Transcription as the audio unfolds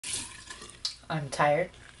I'm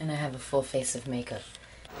tired and I have a full face of makeup.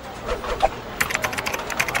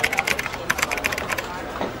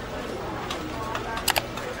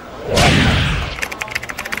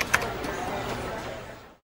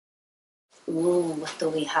 Ooh, what do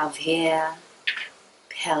we have here?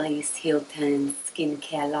 Paris Hilton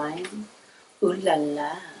skincare line. Ooh la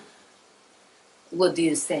la. What do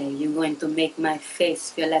you say? You're going to make my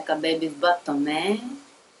face feel like a baby's bottom, eh?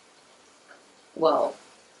 Well,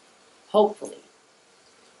 hopefully.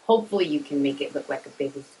 Hopefully you can make it look like a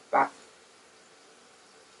baby's bottom.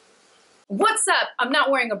 What's up? I'm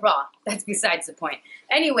not wearing a bra. That's besides the point.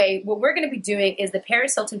 Anyway, what we're going to be doing is the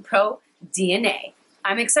Paris Hilton ProD.N.A.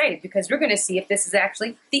 I'm excited because we're going to see if this is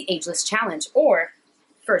actually the ageless challenge or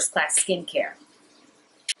first class skincare.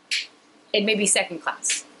 It may be second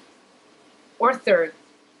class or third,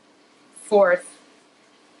 fourth,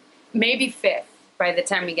 maybe fifth by the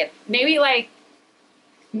time we get,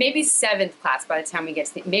 maybe seventh class by the time we get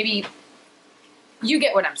to, maybe, you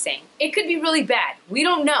get what I'm saying. It could be really bad. We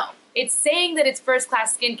don't know. It's saying that it's first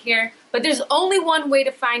class skincare, but there's only one way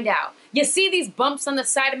to find out. You see these bumps on the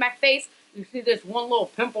side of my face? You see this one little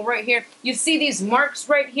pimple right here? You see these marks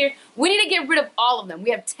right here? We need to get rid of all of them.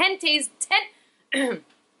 We have 10 days,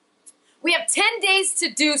 we have 10 days to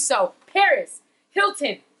do so. Paris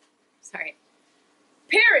Hilton,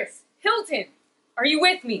 are you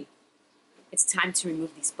with me? It's time to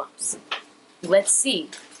remove these bumps. Let's see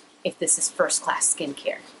if this is first class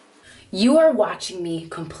skincare. You are watching me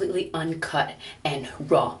completely uncut and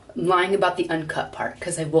raw. I'm lying about the uncut part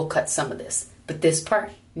because I will cut some of this, but this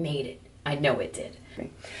part made it. I know it did.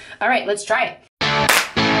 All right, let's try it.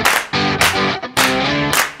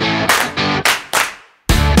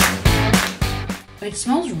 It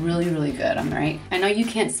smells really, really good, I'm right. I know you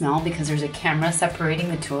can't smell because there's a camera separating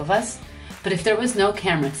the two of us, but if there was no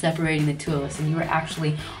camera separating the two of us and you were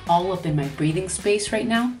actually all up in my breathing space right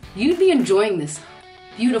now, you'd be enjoying this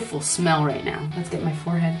beautiful smell right now. Let's get my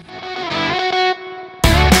forehead.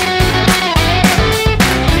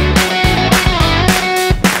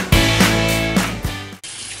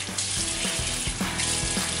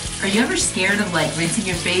 Are you ever scared of like rinsing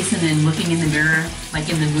your face and then looking in the mirror, like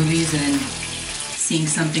in the movies, and seeing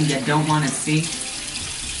something you don't want to see?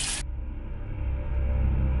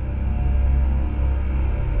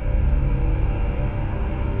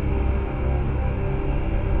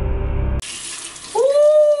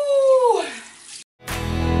 Ooh!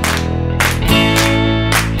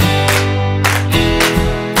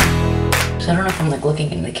 So I don't know if I'm like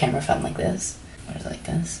looking into the camera if I'm like this, or is it like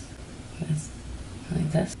this? Like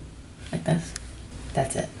this? Like this?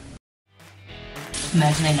 That's it.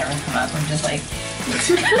 Imagine they never come up. I'm just like...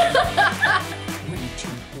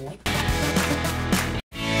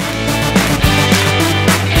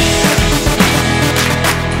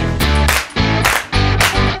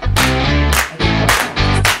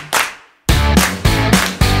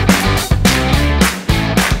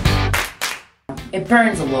 It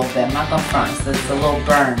burns a little bit, I'm not gonna front, so it's a little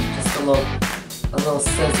burn, just a little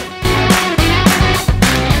sizzle.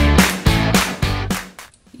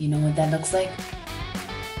 You know what that looks like?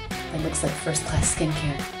 That looks like first class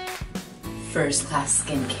skincare. First class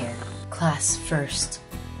skincare. Class first.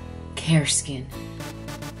 Care skin.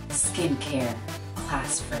 Skincare.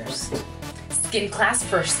 Class first. Skin class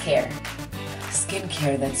first care.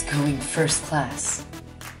 Skincare that's going first class.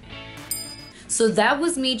 So that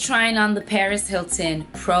was me trying on the Paris Hilton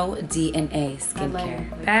ProD.N.A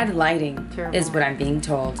skincare. Bad lighting is what I'm being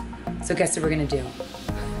told. So guess what we're gonna do?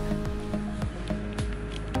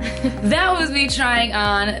 That was me trying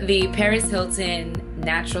on the Paris Hilton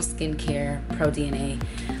Natural Skincare ProD.N.A.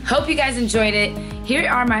 Hope you guys enjoyed it. Here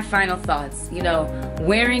are my final thoughts. You know,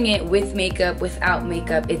 wearing it with makeup, without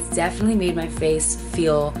makeup, it's definitely made my face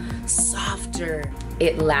feel softer.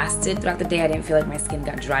 It lasted throughout the day. I didn't feel like my skin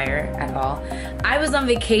got drier at all. I was on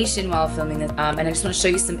vacation while filming this, and I just want to show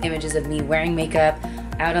you some images of me wearing makeup,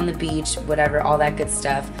 out on the beach, whatever, all that good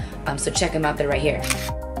stuff. So check them out, they're right here.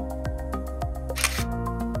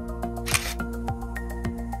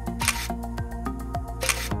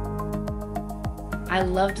 I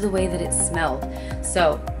loved the way that it smelled.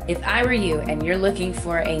 So if I were you and you're looking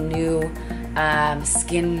for a new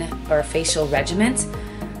skin or facial regimen,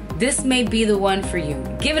 this may be the one for you.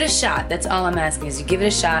 Give it a shot. That's all I'm asking is you give it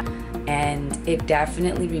a shot, and it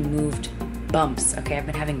definitely removed bumps. Okay, I've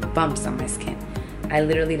been having bumps on my skin. I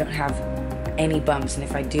literally don't have any bumps, and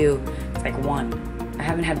if I do, it's like one. I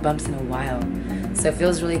haven't had bumps in a while, so it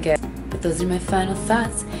feels really good. But those are my final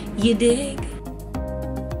thoughts. You dig?